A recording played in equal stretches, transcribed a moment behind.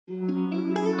Girl,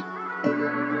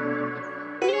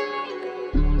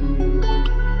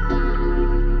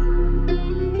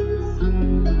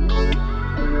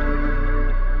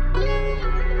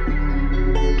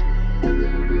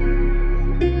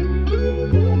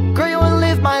 you wanna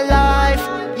live my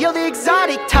life, you're the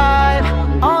exotic type.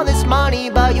 All this money,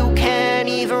 but you can't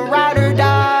even ride or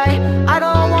die. I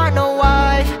don't want no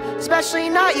wife, especially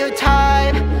not your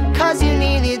type, cause you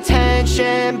need the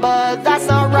attention, but that's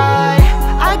not right.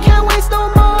 I can't waste no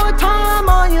more time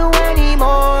on you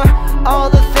anymore. All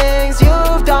the things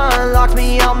you've done locked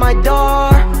me out my door.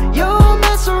 You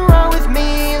mess around with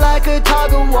me like a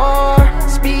tug of war.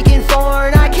 Speaking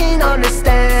foreign, I can't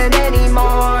understand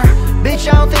anymore.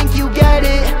 Bitch, I don't think you get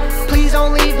it, please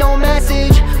don't leave no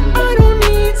message. I don't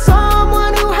need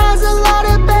someone who has a lot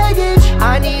of baggage.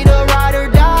 I need a ride or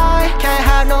die, can't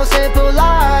have no simple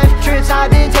life. Trips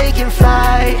I've been taking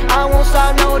flight, I won't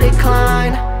stop, no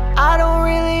decline. I don't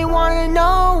really wanna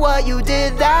know what you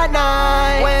did that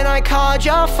night. When I called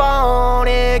your phone,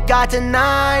 it got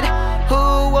denied.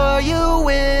 Who were you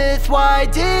with? Why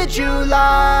did you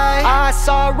lie? I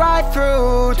saw right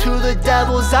through to the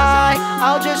devil's eye.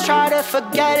 I'll just try to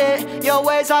forget it, your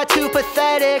ways are too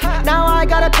pathetic. Now I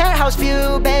got a penthouse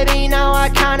view, baby, now I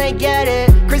kinda get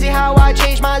it. Crazy how I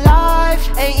changed my life,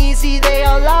 ain't easy, they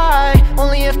all lie.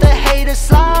 Only if the haters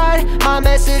slide, my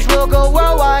message will go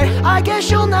worldwide. I guess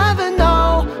you'll never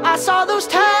know, I saw those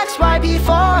texts right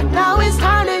before, now it's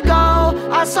time to go.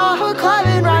 I saw her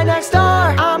clubbing right next door.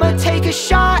 I'ma take a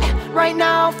shot right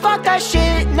now, fuck that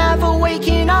shit. Never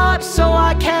waking up, so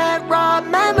I can't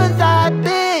remember that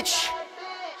bitch.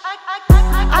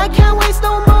 I can't waste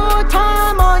no more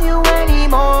time on you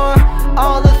anymore.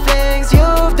 All the things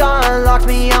you've done locked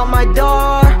me out my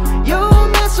door. You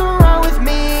mess around with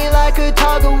me like a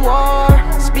tug of war.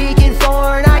 Speaking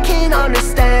foreign, I can't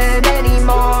understand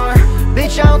anymore.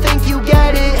 Bitch, I don't think you